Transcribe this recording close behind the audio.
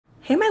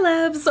Hey my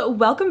loves,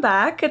 welcome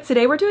back.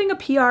 Today we're doing a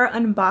PR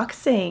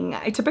unboxing.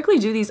 I typically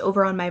do these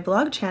over on my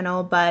vlog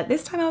channel, but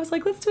this time I was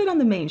like, let's do it on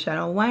the main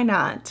channel. Why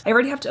not? I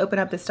already have to open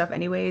up this stuff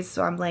anyways,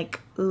 so I'm like,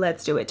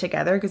 let's do it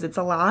together because it's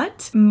a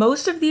lot.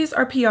 Most of these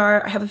are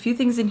PR. I have a few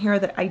things in here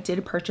that I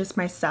did purchase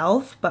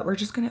myself, but we're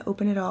just gonna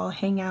open it all,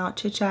 hang out,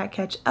 chit chat,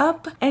 catch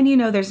up. And you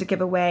know there's a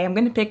giveaway. I'm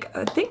gonna pick,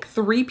 I think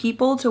 3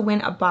 people to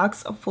win a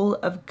box full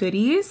of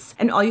goodies.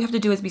 And all you have to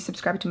do is be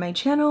subscribed to my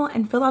channel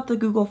and fill out the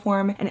Google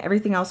form, and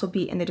everything else will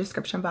be in the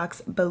description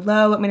box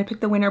below. I'm gonna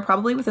pick the winner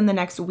probably within the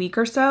next week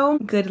or so.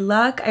 Good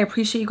luck. I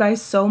appreciate you guys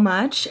so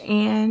much,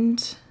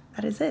 and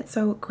that is it.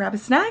 So grab a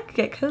snack,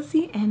 get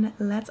cozy, and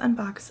let's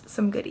unbox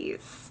some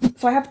goodies.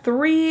 So I have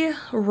 3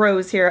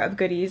 rows here of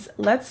goodies.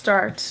 Let's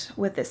start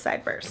with this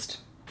side first.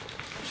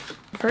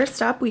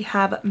 First up, we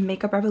have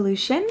Makeup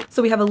Revolution.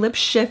 So we have a lip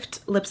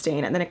shift lip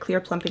stain and then a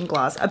clear plumping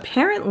gloss.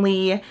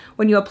 Apparently,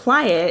 when you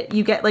apply it,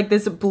 you get like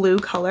this blue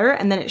color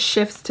and then it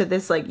shifts to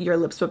this like your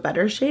lips but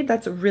better shade.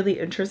 That's really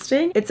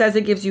interesting. It says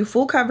it gives you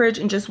full coverage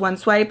in just 1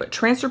 swipe,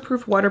 transfer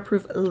proof,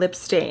 waterproof lip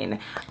stain.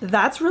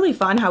 That's really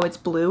fun how it's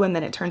blue and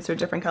then it turns to a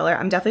different color.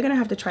 I'm definitely gonna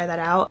have to try that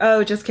out.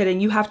 Oh, just kidding.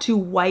 You have to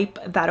wipe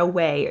that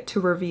away to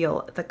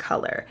reveal the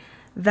color.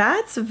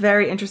 That's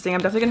very interesting.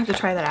 I'm definitely gonna have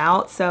to try that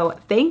out. So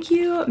thank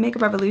you,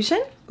 Makeup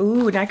Revolution.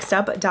 Ooh, next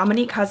up,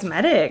 Dominique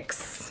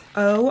Cosmetics.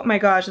 Oh my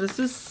gosh, this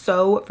is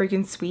so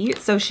freaking sweet.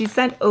 So she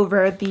sent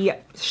over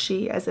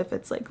she as if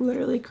it's like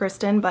literally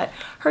Kristen, but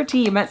her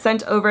team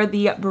sent over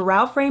the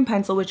brow frame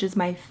pencil, which is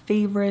my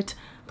favorite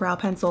brow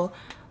pencil.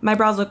 My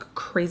brows look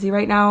crazy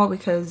right now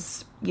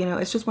because, you know,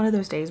 it's just one of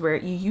those days where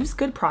you use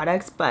good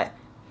products, but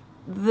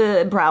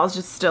the brows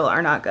just still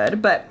are not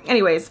good. But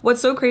anyways, what's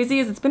so crazy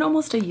is it's been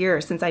almost a year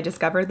since I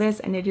discovered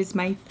this and it is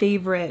my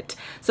favorite.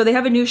 So they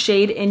have a new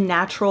shade in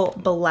natural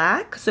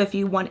black. So if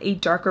you want a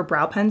darker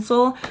brow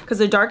pencil, because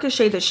the darkest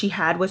shade that she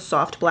had was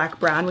soft black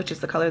brown, which is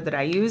the color that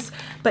I use,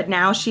 but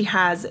now she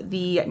has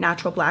the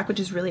natural black, which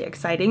is really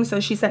exciting. So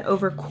she sent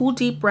over Cool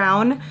Deep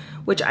Brown,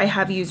 which I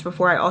have used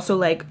before. I also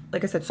like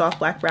I said, soft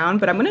black brown,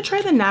 but I'm gonna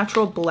try the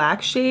natural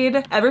black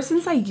shade. Ever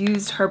since I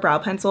used her brow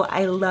pencil,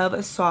 I love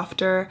a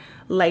softer,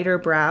 lighter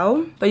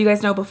brow. But you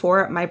guys know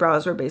before, my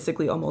brows were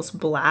basically almost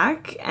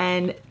black,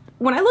 and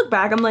when I look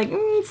back, I'm like,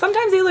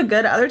 sometimes they look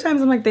good. Other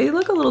times I'm like, they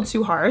look a little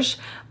too harsh,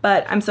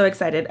 but I'm so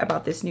excited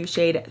about this new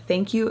shade.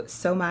 Thank you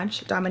so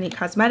much, Dominique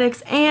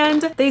Cosmetics.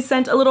 And they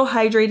sent a little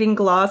hydrating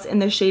gloss in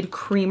the shade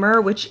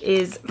Creamer, which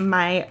is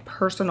my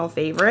personal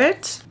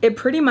favorite. It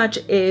pretty much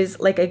is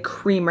like a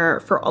creamer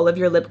for all of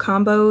your lip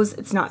combos.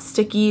 It's not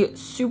sticky,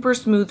 super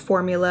smooth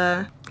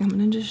formula. I'm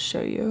gonna just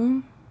show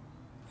you.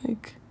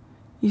 Like,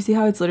 you see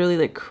how it's literally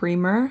like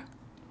creamer?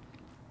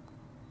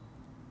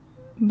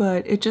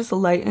 But it just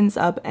lightens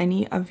up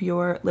any of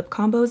your lip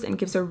combos and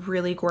gives a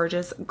really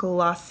gorgeous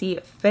glossy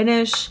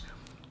finish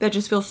that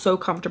just feels so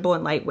comfortable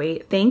and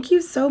lightweight. Thank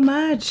you so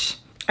much.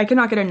 I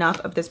cannot get enough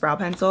of this brow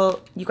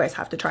pencil. You guys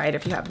have to try it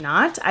if you have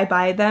not. I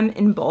buy them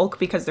in bulk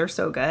because they're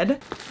so good.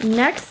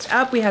 Next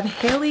up, we have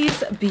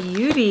Hailey's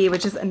Beauty,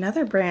 which is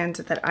another brand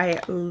that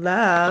I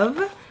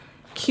love.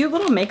 Cute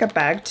little makeup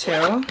bag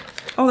too.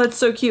 Oh, that's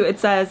so cute. It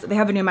says they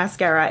have a new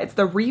mascara. It's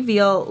the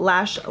Reveal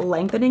Lash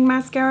Lengthening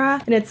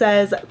Mascara. And it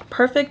says,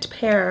 perfect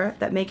pair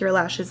that make your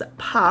lashes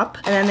pop.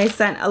 And then they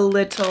sent a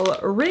little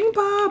ring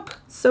pop.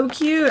 So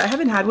cute. I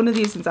haven't had one of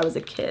these since I was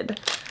a kid.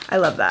 I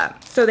love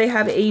that. So they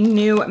have a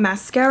new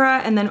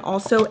mascara and then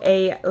also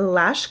a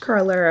lash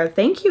curler.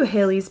 Thank you,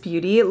 Hailey's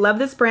Beauty. Love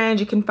this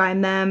brand. You can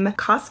find them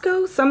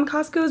Costco, some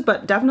Costco's,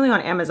 but definitely on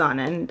Amazon,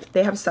 and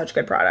they have such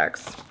good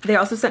products. They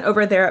also sent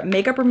over their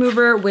makeup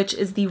remover, which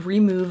is the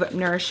Remove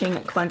Nourishing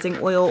Cleansing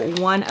Oil,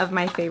 one of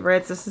my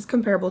favorites. This is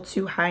comparable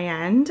to High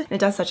End. It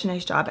does such a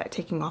nice job at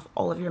taking off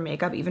all of your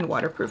makeup, even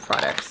waterproof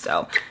products.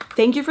 So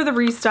thank you for the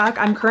restock.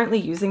 I'm currently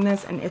using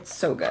this and it's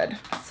so good.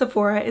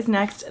 Sephora is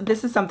next.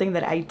 This is something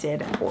that I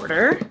did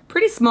order.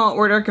 Pretty small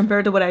order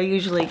compared to what I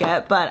usually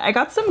get, but I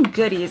got some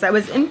goodies. I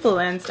was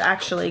influenced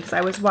actually because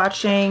I was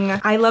watching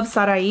I Love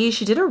Sarai.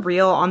 She did a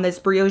reel on this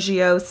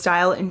Briogeo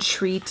Style and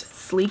Treat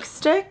sleek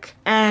stick,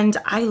 and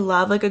I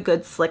love like a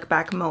good slick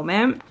back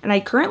moment. And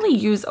I currently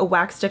use a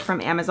wax stick from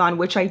Amazon,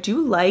 which I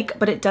do like,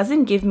 but it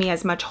doesn't give me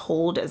as much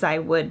hold as I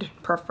would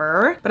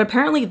prefer. But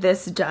apparently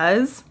this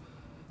does.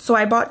 So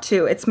I bought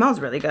 2. It smells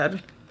really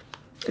good.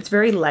 It's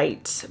very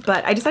light,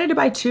 but I decided to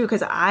buy 2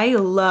 because I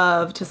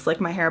love to slick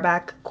my hair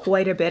back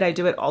quite a bit. I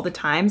do it all the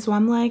time. So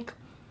I'm like,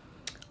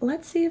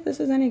 let's see if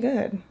this is any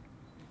good.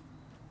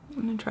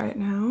 I'm gonna try it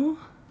now.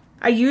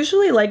 I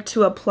usually like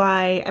to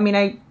apply, I mean,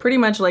 I pretty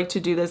much like to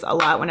do this a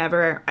lot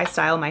whenever I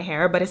style my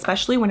hair, but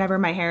especially whenever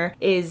my hair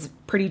is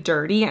pretty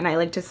dirty and I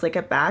like to slick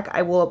it back,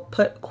 I will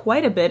put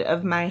quite a bit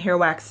of my hair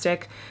wax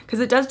stick because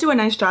it does do a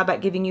nice job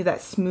at giving you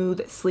that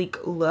smooth, sleek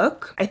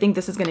look. I think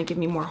this is gonna give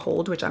me more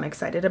hold, which I'm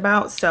excited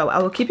about. So I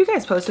will keep you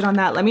guys posted on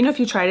that. Let me know if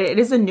you tried it. It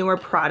is a newer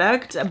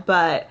product,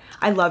 but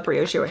I love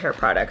Briogeo hair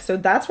products. So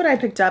that's what I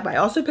picked up. I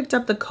also picked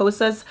up the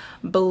Kosas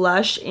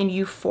blush in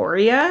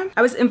Euphoria.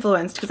 I was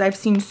influenced because I've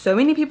seen so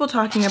many people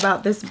talking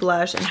about this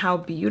blush and how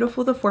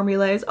beautiful the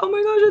formula is. Oh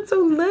my gosh, it's so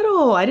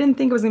little. I didn't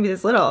think it was gonna be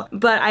this little.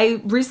 But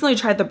I recently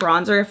tried the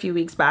bronzer a few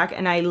weeks back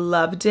and I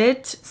loved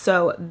it.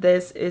 So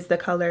this is the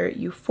color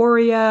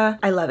Euphoria.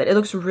 I love it. It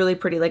looks really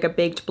pretty, like a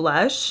baked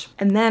blush.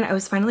 And then I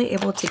was finally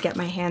able to get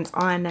my hands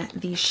on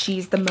the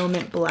She's the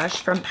Moment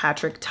blush from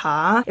Patrick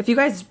Ta. If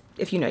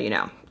you know, you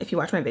know. If you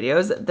watch my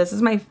videos, this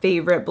is my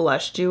favorite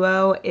blush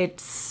duo.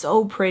 It's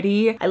so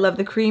pretty. I love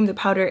the cream, the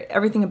powder,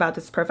 everything about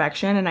this is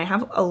perfection. And I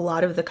have a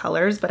lot of the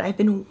colors, but I've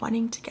been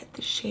wanting to get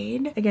the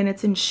shade. Again,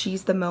 it's in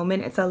She's the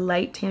Moment. It's a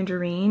light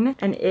tangerine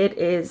and it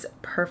is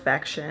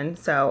perfection.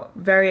 So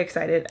very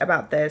excited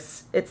about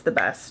this. It's the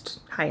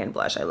best high-end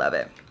blush. I love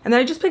it. And then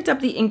I just picked up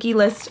the Inky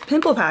List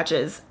pimple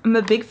patches. I'm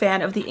a big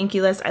fan of the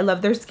Inky List. I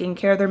love their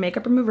skincare. Their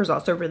makeup remover is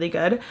also really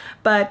good.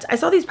 But I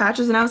saw these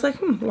patches and I was like,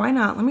 why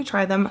not? Let me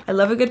try them. I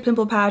love a good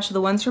pimple patch.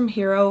 The ones from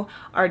Hero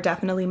are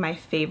definitely my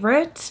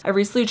favorite. I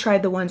recently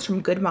tried the ones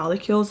from Good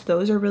Molecules.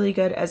 Those are really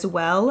good as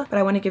well. But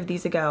I want to give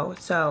these a go.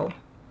 So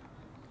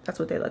that's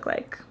what they look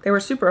like. They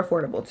were super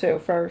affordable too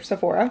for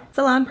Sephora.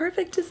 Salon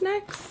Perfect is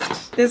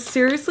next. This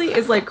seriously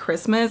is like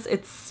Christmas.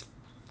 It's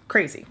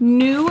crazy.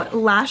 New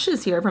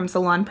lashes here from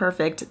Salon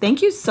Perfect.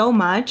 Thank you so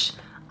much.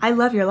 I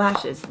love your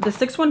lashes. The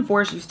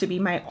 614s used to be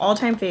my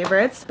all-time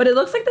favorites, but it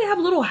looks like they have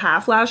little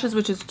half lashes,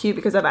 which is cute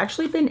because I've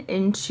actually been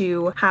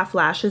into half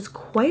lashes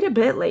quite a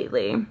bit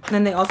lately. And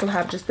then they also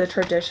have just the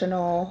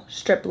traditional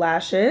strip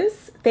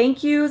lashes.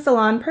 Thank you,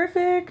 Salon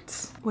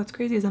Perfect. What's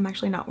crazy is I'm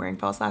actually not wearing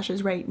false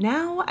lashes right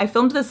now. I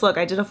filmed this look.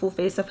 I did a full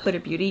face of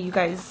Huda Beauty. You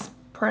guys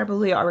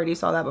probably already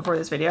saw that before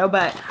this video,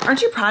 but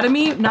aren't you proud of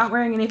me not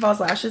wearing any false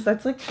lashes?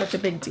 That's like such a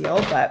big deal,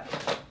 but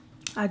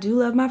I do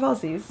love my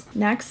falsies.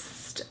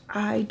 Next,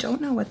 I don't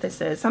know what this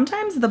is.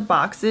 Sometimes the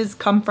boxes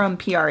come from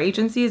PR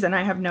agencies and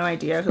I have no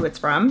idea who it's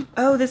from.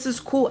 Oh, this is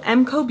cool.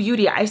 Emco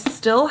Beauty. I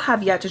still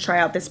have yet to try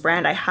out this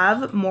brand. I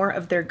have more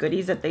of their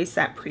goodies that they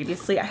sent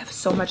previously. I have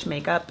so much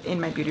makeup in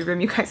my beauty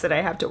room, you guys, that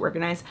I have to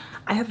organize.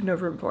 I have no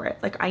room for it.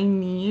 Like, I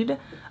need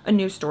a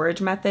new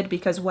storage method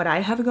because what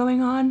I have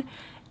going on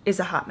is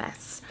a hot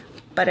mess.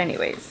 But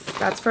anyways,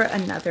 that's for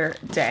another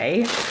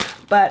day.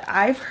 But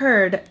I've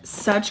heard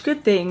such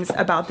good things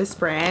about this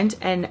brand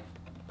and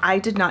I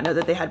did not know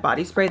that they had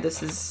body spray.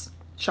 This is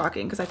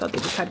shocking because I thought they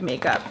just had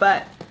makeup,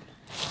 but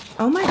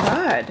oh my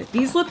God,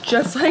 these look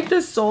just like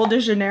the Sol de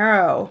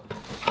Janeiro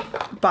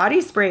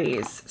body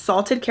sprays.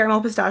 Salted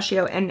caramel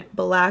pistachio and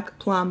black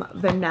plum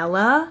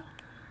vanilla.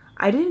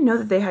 I didn't know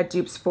that they had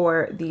dupes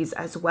for these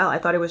as well. I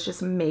thought it was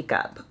just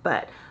makeup,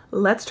 but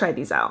let's try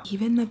these out.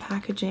 Even the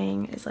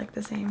packaging is like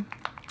the same.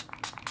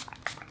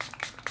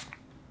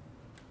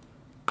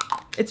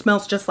 It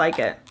smells just like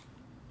it.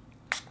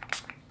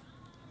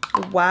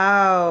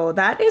 Wow,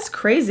 that is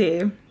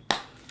crazy.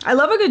 I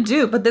love a good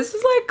dupe, but this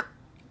is like,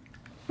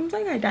 it's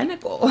like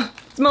identical.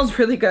 It smells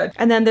really good.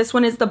 And then this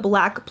one is the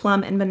Black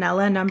Plum and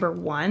Vanilla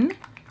 #1. It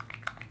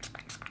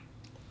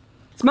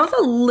smells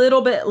a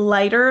little bit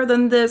lighter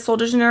than the Sol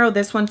de Janeiro,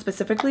 this one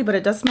specifically, but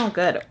it does smell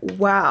good.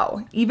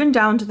 Wow, even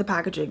down to the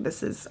packaging,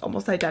 this is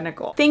almost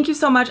identical. Thank you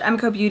so much,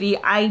 Emco Beauty.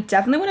 I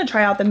definitely want to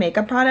try out the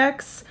makeup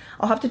products.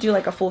 I'll have to do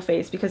like a full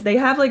face because they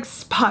have like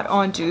spot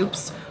on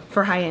dupes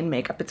for high-end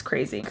makeup. It's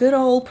crazy. Good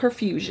old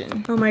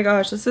Perfusion. Oh my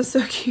gosh, this is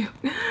so cute.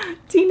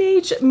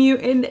 Teenage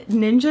Mutant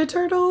Ninja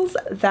Turtles.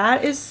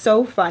 That is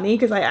so funny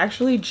because I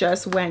actually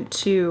just went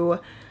to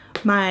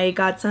my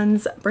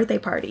godson's birthday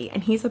party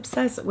and he's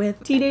obsessed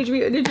with Teenage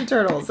Mutant Ninja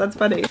Turtles. That's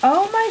funny.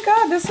 Oh my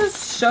God, this is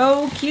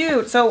so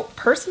cute. So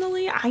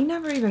personally, I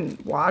never even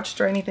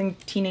watched or anything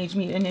Teenage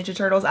Mutant Ninja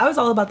Turtles. I was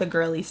all about the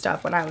girly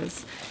stuff when I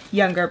was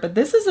younger, but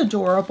this is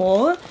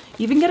adorable. You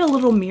even get a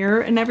little mirror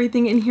and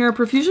everything in here.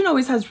 Perfusion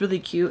always has really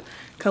cute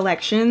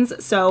collections,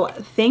 so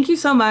thank you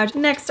so much.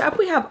 Next up,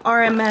 we have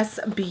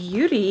RMS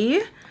Beauty.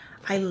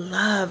 I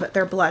love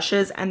their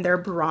blushes and their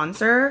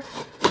bronzer.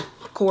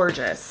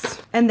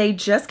 Gorgeous. And they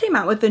just came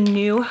out with the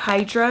new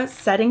Hydra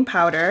setting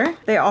powder.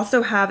 They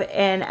also have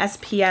an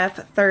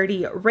SPF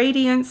 30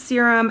 radiance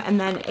serum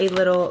and then a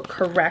little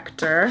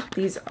corrector.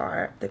 These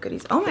are the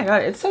goodies. Oh my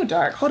God, it's so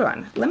dark. Hold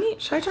on.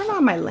 Should I turn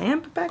on my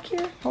lamp back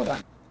here? Hold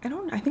on.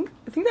 I think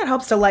that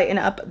helps to lighten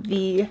up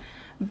the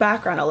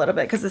background a little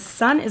bit because the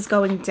sun is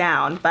going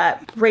down.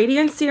 But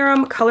radiance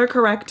serum, color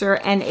corrector,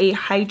 and a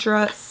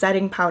Hydra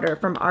setting powder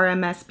from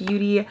RMS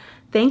Beauty.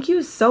 Thank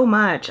you so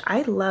much.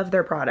 I love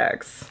their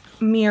products.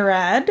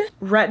 Murad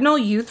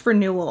Retinol Youth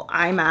Renewal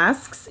Eye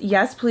Masks.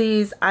 Yes,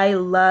 please. I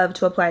love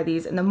to apply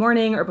these in the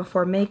morning or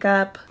before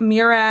makeup.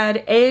 Murad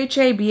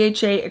AHA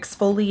BHA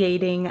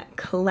Exfoliating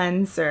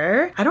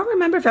Cleanser. I don't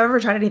remember if I've ever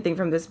tried anything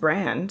from this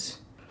brand.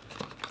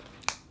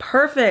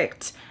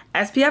 Perfect.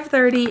 SPF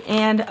 30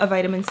 and a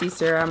vitamin C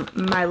serum,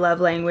 my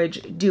love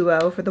language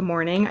duo for the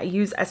morning. I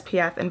use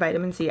SPF and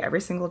vitamin C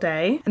every single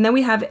day. And then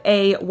we have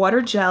a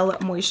water gel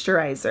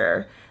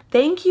moisturizer.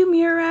 Thank you,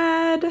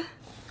 Murad.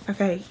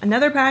 Okay,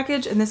 another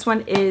package, and this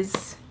one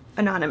is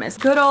anonymous.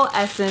 Good old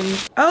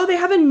Essence. Oh, they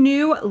have a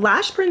new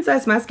Lash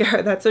Princess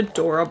mascara. That's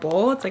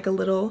adorable. It's like a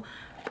little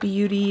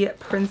beauty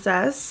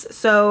princess.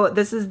 So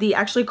this is the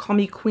actually Call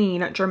Me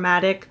Queen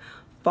Dramatic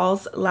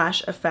False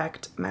Lash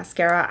Effect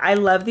mascara. I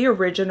love the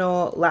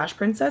original Lash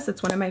Princess.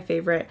 It's one of my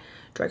favorite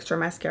drugstore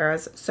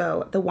mascaras.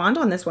 So the wand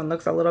on this one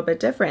looks a little bit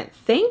different.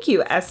 Thank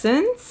you,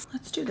 Essence.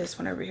 Let's do this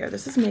one over here.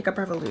 This is Makeup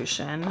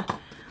Revolution.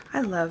 I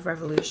love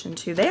Revolution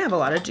too. They have a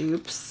lot of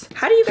dupes.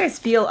 How do you guys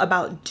feel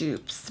about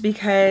dupes?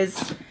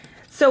 Because,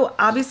 so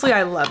obviously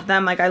I love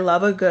them. Like I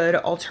love a good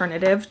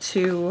alternative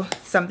to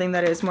something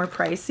that is more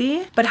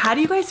pricey. But how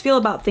do you guys feel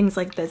about things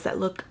like this that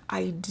look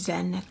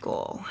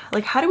identical?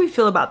 Like how do we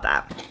feel about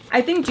that?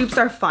 I think dupes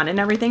are fun and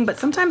everything, but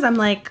sometimes I'm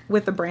like,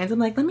 with the brands, I'm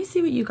like, let me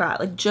see what you got.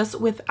 Like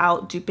just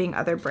without duping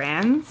other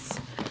brands.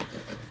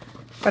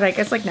 But I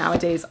guess like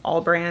nowadays all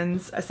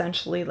brands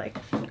essentially like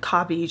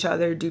copy each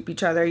other, dupe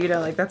each other, you know,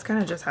 like that's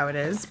kind of just how it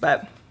is.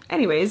 But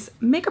anyways,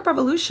 Makeup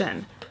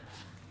Revolution.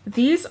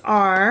 These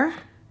are,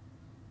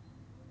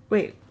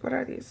 wait, what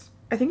are these?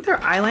 I think they're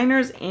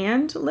eyeliners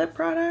and lip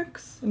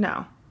products.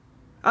 No.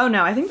 Oh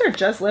no, I think they're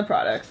just lip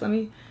products. Let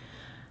me,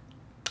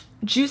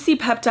 Juicy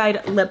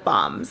Peptide Lip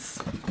Balms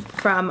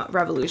from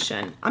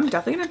Revolution. I'm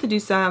definitely gonna have to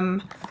do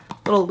some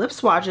little lip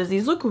swatches.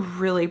 These look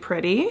really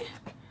pretty.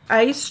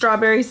 Ice,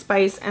 Strawberry,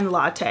 Spice, and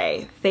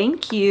Latte.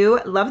 Thank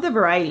you. Love the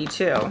variety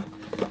too.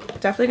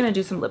 Definitely gonna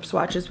do some lip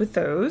swatches with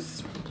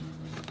those.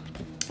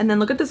 And then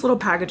look at this little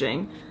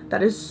packaging.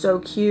 That is so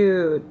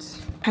cute.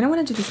 I kind of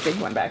want to do this big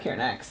one back here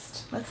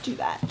next. Let's do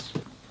that.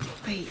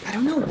 Wait, I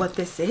don't know what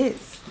this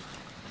is.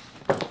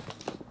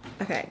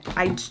 Okay,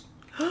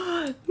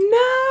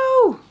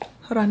 no!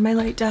 Hold on, my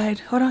light died.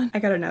 Hold on, I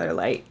got another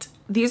light.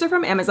 These are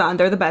from Amazon.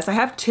 They're the best. I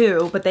have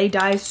two, but they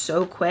die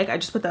so quick. I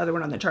just put the other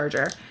one on the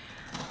charger.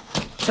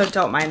 So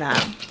don't mind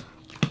that.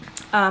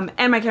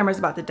 And my camera's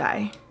about to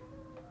die.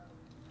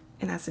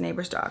 And that's the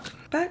neighbor's dog.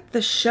 But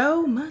the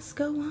show must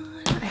go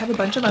on. I have a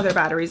bunch of other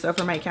batteries though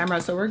for my camera,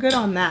 so we're good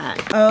on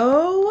that.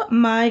 Oh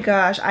my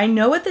gosh, I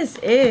know what this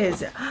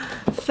is.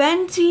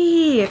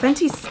 Fenty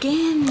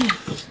Skin.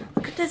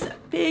 Look at this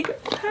big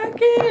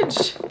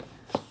package.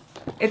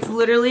 It's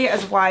literally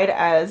as wide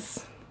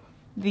as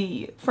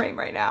the frame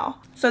right now.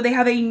 So they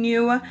have a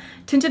new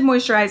tinted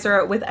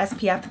moisturizer with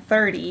SPF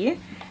 30.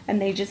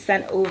 And they just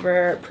sent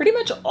over pretty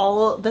much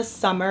all the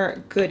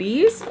summer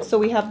goodies. So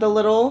we have the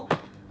little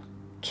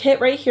kit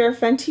right here,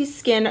 Fenty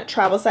Skin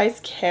Travel Size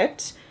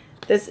Kit.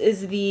 This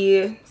is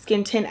the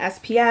Skin Tint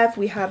SPF.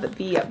 We have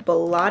the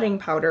blotting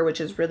powder, which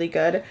is really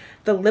good.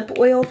 The lip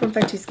oil from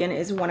Fenty Skin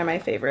is one of my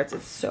favorites.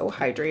 It's so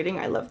hydrating.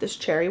 I love this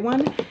cherry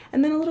one.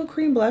 And then a little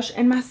cream blush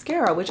and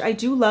mascara, which I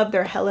do love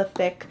their Hella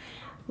Thick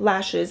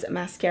Lashes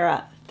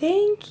mascara.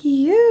 Thank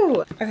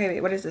you. Okay,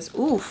 wait, what is this?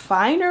 Ooh,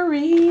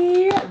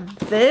 Finery.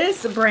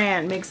 This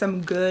brand makes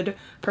some good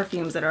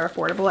perfumes that are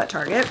affordable at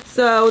Target.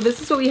 So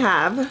this is what we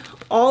have.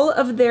 All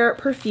of their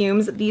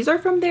perfumes. These are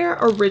from their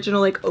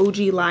original like OG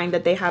line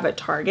that they have at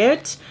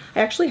Target. I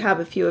actually have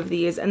a few of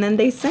these. And then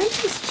they sent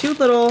these two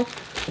little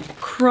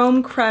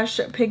Chrome Crush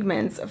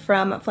pigments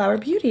from Flower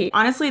Beauty.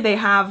 Honestly, they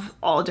have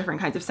all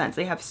different kinds of scents.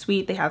 They have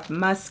sweet, they have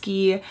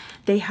musky,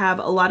 they have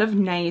a lot of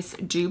nice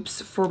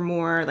dupes for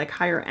more like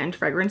higher end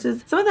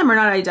fragrances. Some of them are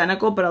not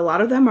identical, but a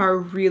lot of them are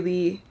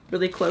really,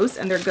 really close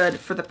and they're good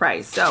for the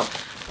price. So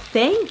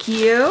thank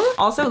you.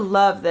 Also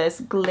love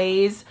this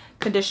Glaze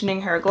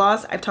Conditioning Hair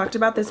Gloss. I've talked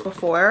about this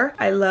before.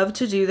 I love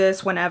to do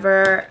this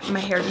whenever my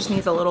hair just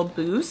needs a little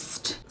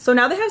boost. So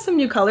now they have some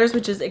new colors,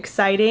 which is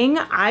exciting.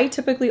 I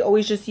typically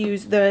always just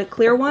use the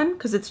clear one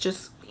because it's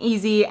just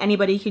easy.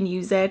 Anybody can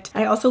use it.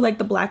 I also like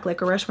the black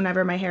licorice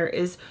whenever my hair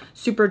is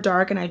super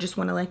dark and I just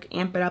want to like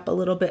amp it up a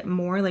little bit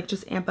more, like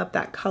just amp up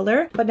that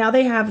color. But now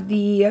they have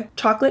the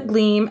Chocolate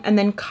Gleam and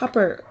then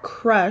Copper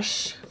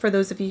Crush for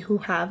those of you who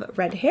have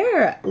red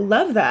hair.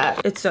 Love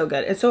that. It's so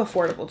good. It's so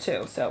affordable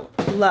too. So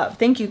love.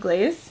 Thank you,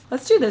 Glaze.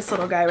 Let's do this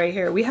little guy right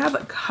here. We have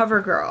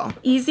CoverGirl.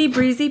 Easy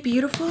breezy,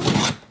 beautiful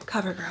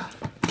CoverGirl.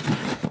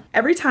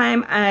 Every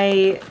time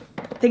I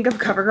think of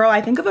CoverGirl,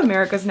 I think of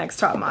America's Next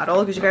Top Model,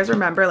 because you guys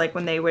remember like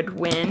when they would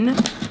win,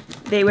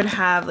 they would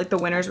have like the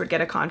winners would get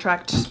a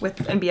contract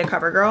with and be a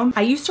CoverGirl.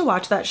 I used to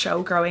watch that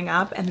show growing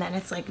up, and then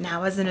it's like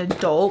now as an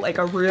adult, like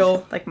a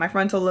real, like my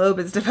frontal lobe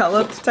is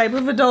developed type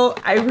of adult,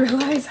 I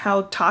realize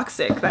how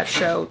toxic that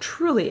show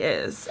truly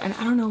is. And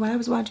I don't know why I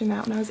was watching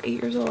that when I was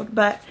 8 years old,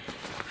 but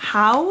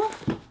how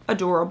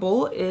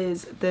adorable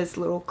is this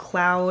little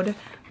cloud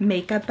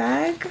makeup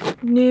bag.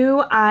 New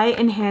eye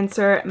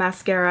enhancer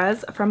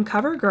mascaras from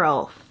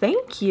CoverGirl.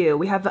 Thank you.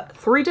 We have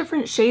 3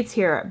 different shades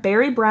here: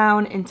 berry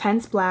brown,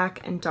 intense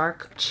black, and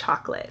dark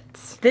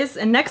chocolate. This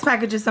next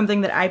package is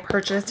something that I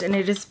purchased, and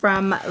it is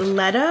from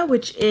Letta,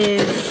 which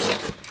is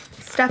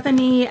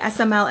Stephanie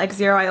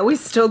SMLX0. I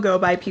always still go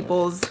by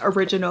people's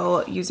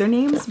original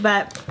usernames,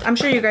 but I'm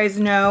sure you guys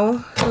know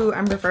who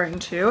I'm referring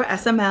to.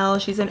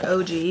 SML, she's an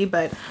OG,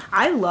 but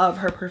I love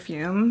her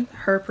perfume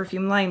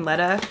line,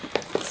 Letta.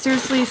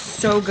 Seriously,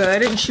 so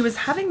good. And she was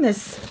having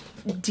this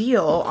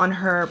deal on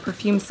her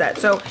perfume set.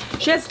 So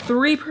she has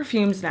 3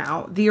 perfumes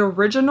now. The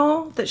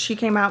original that she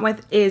came out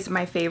with is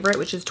my favorite,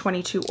 which is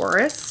 22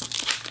 Oris.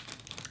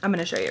 I'm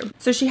gonna show you.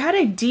 So she had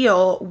a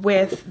deal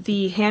with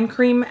the hand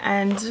cream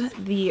and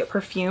the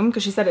perfume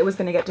because she said it was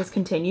gonna get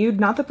discontinued.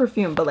 Not the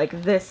perfume, but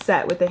like this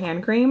set with the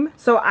hand cream.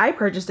 So I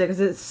purchased it because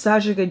it's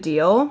such a good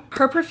deal.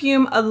 Her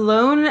perfume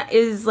alone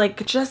is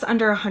like just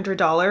under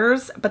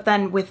 $100, but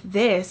then with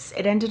this,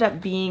 it ended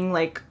up being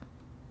like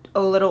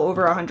a little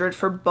over 100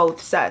 for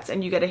both sets,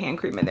 and you get a hand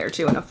cream in there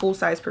too and a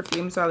full-size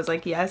perfume. So I was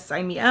like, yes,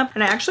 sign me up.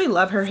 And I actually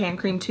love her hand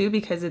cream too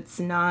because it's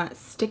not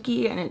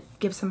sticky and it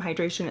gives some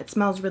hydration. It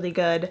smells really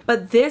good.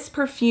 But this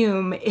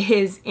perfume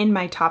is in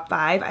my top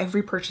 5. I've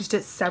repurchased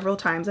it several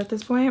times at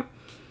this point.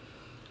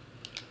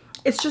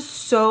 It's just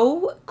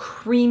so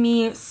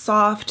creamy,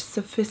 soft,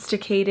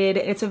 sophisticated.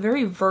 It's a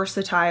very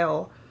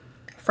versatile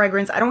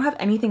fragrance. I don't have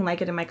anything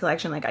like it in my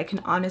collection. Like, I can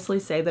honestly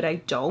say that I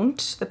don't.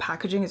 The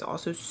packaging is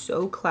also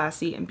so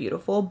classy and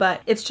beautiful,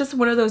 but it's just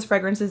one of those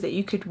fragrances that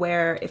you could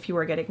wear if you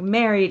were getting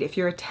married, if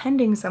you're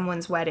attending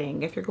someone's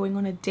wedding, if you're going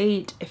on a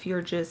date, if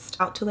you're just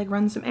out to like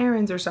run some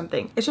errands or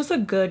something. It's just a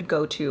good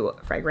go-to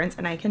fragrance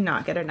and I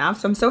cannot get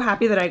enough. So I'm so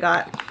happy that I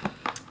got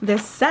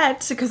this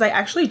set because I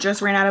actually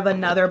just ran out of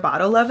another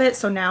bottle of it.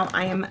 So now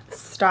I am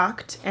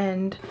stocked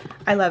and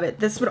I love it.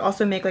 This would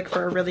also make like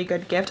for a really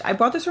good gift. I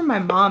bought this from my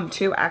mom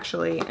too,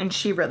 actually, and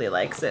she really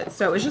likes it.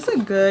 So it's just a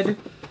good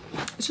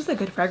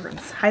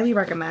fragrance. Highly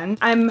recommend.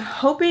 I'm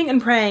hoping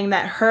and praying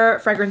that her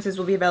fragrances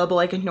will be available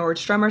like in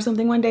Nordstrom or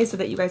something one day so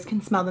that you guys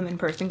can smell them in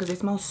person because they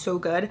smell so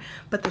good.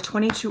 But the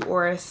 22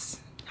 Oris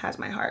has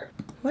my heart.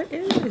 What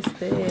is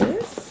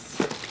this?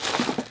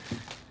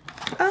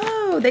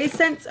 Oh, they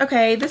sent,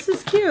 okay, this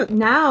is cute.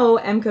 Now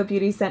MCO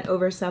Beauty sent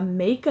over some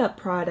makeup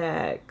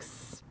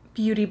products.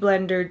 Beauty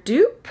Blender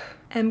Dupe,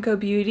 MCO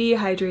Beauty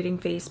Hydrating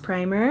Face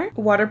Primer,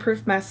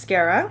 Waterproof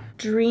Mascara,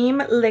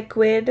 Dream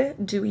Liquid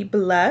Dewy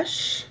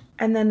Blush,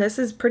 and then this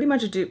is pretty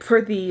much a dupe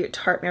for the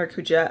Tarte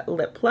Maracuja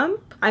Lip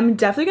Plump. I'm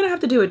definitely gonna have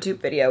to do a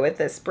dupe video with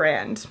this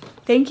brand.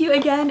 Thank you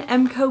again,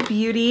 MCO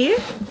Beauty.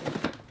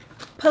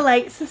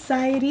 Polite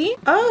Society.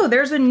 Oh,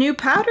 there's a new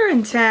powder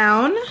in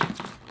town.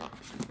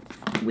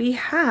 We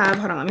have,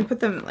 hold on, let me put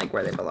them like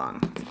where they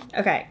belong.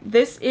 Okay,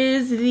 this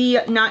is the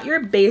Not Your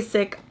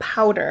Basic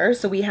powder.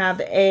 So we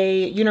have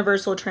a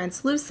Universal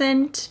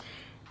Translucent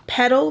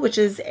Petal, which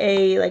is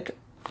a like,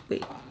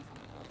 wait,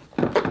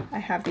 I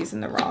have these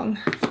in the wrong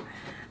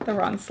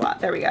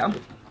slot. There we go.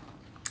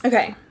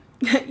 Okay,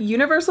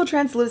 Universal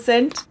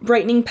Translucent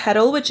Brightening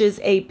Petal, which is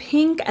a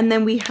pink, and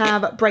then we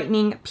have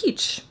Brightening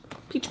Peach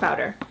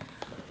powder.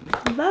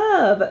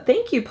 Love.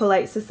 Thank you,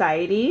 Polite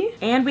Society.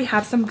 And we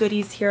have some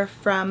goodies here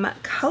from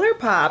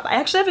ColourPop. I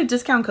actually have a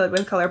discount code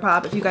with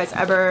ColourPop if you guys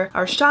ever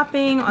are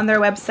shopping on their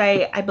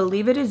website. I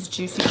believe it is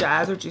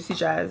JuicyJas or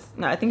JuicyJas.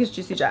 No, I think it's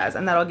JuicyJas,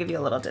 and that'll give you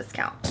a little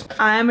discount.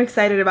 I'm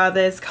excited about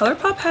this.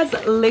 ColourPop has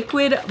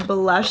liquid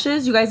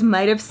blushes. You guys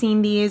might have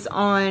seen these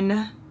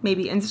on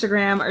maybe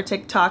Instagram or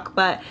TikTok,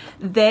 but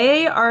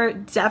they are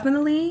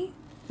definitely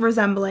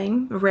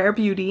resembling Rare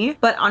Beauty.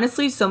 But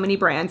honestly, so many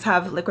brands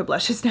have liquid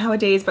blushes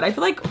nowadays, but I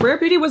feel like Rare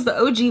Beauty was the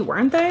OG,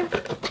 weren't they?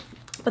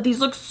 But these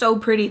look so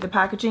pretty. The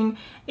packaging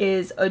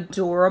is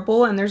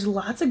adorable and there's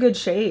lots of good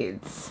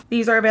shades.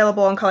 These are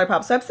available on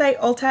ColourPop's website,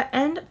 Ulta,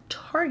 and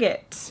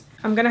Target.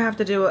 I'm gonna have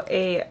to do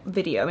a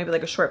video, maybe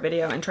like a short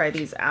video, and try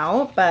these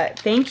out. But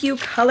thank you,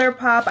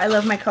 ColourPop. I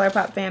love my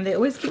ColourPop fam. They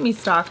always keep me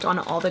stocked on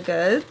all the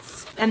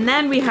goods. And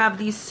then we have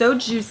these So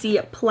Juicy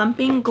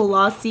Plumping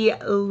Glossy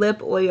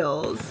Lip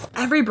Oils.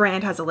 Every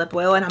brand has a lip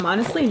oil, and I'm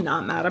honestly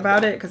not mad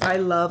about it because I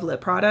love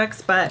lip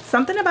products, but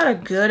something about a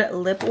good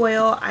lip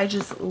oil I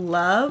just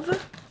love.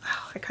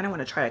 Oh, I kind of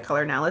want to try a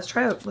color now. Let's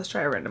try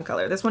a random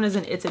color. This one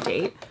isn't It's a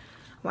Date.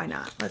 Why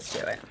not? Let's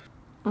do it.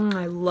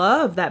 I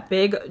love that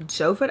big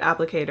doe foot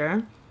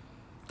applicator.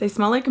 They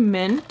smell like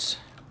mint.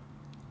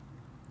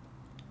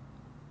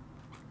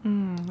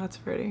 That's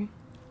pretty.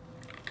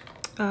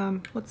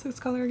 What's this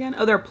color again?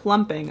 Oh, they're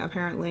plumping,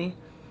 apparently.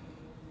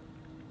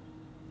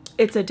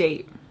 It's a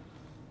Date.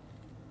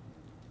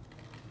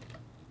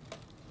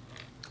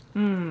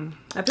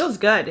 That feels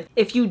good.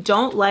 If you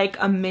don't like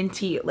a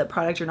minty lip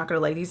product, you're not gonna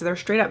like these. They're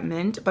straight up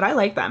mint, but I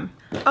like them.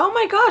 Oh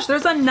my gosh,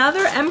 there's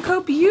another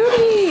MCO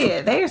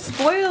Beauty. They are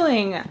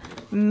spoiling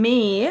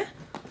me.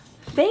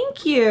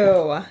 Thank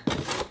you.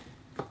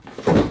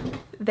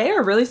 They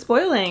are really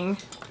spoiling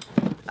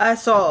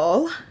us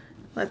all.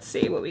 Let's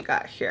see what we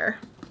got here.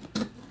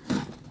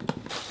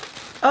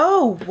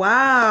 Oh,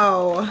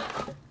 wow.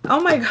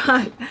 Oh my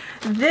God.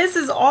 This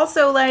is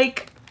also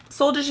like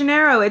Sol de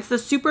Janeiro. It's the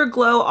Super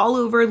Glow All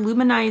Over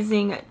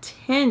Luminizing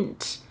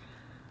Tint.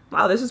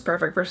 Wow, this is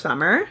perfect for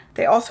summer.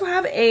 They also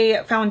have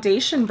a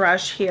foundation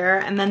brush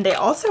here, and then they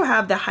also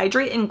have the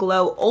Hydrate and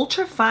Glow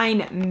Ultra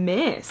Fine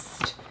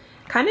Mist.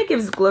 Kind of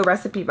gives Glow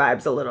Recipe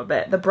vibes a little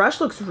bit. The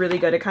brush looks really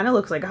good. It kind of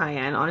looks like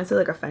high-end, honestly,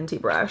 like a Fenty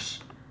brush.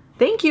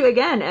 Thank you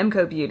again,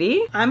 MCO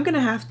Beauty. I'm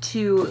gonna have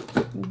to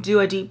do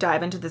a deep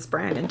dive into this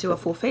brand and do a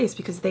full face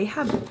because they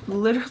have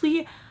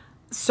literally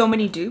so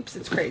many dupes.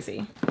 It's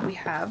crazy. We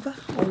have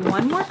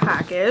one more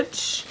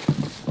package.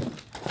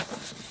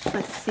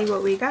 Let's see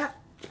what we got.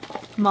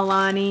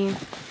 Milani.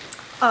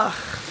 Ugh.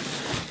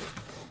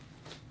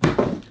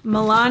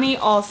 Milani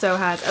also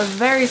has a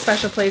very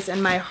special place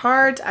in my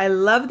heart. I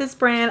love this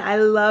brand. I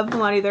love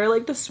Milani. They're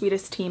like the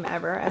sweetest team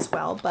ever as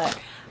well, but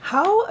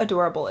how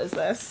adorable is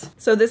this?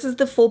 So this is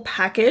the full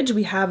package.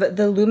 We have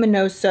the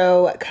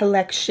Luminoso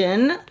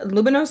collection,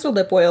 Luminoso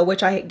lip oil,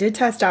 which I did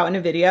test out in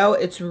a video.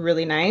 It's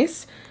really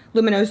nice.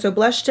 Luminoso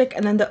blush stick,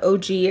 and then the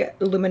OG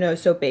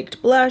Luminoso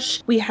baked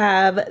blush. We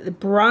have the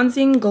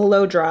bronzing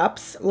glow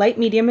drops, light,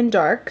 medium, and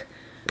dark.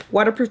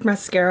 Waterproof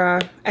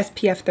mascara,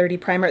 SPF 30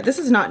 primer. This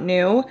is not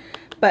new,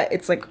 but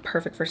it's like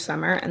perfect for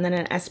summer. And then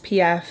an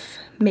SPF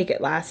Make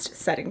It Last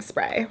setting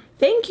spray.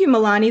 Thank you,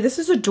 Milani. This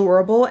is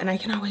adorable, and I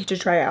cannot wait to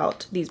try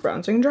out these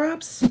bronzing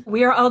drops.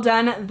 We are all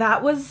done.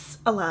 That was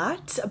a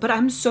lot, but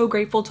I'm so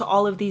grateful to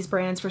all of these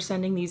brands for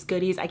sending these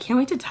goodies. I can't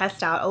wait to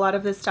test out a lot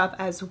of this stuff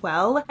as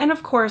well. And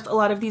of course, a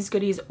lot of these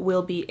goodies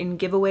will be in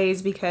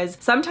giveaways because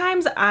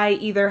sometimes I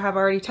either have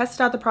already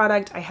tested out the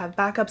product, I have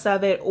backups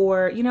of it,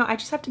 or, you know, I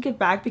just have to give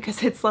back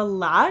because it's a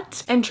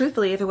lot. And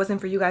truthfully, if it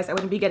wasn't for you guys, I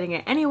wouldn't be getting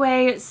it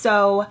anyway.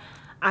 So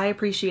I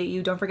appreciate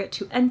you. Don't forget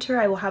to enter.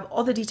 I will have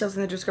all the details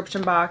in the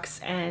description box,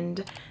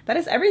 and that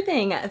is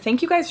everything.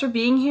 Thank you guys for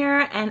being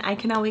here, and I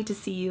cannot wait to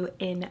see you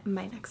in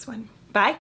my next one. Bye.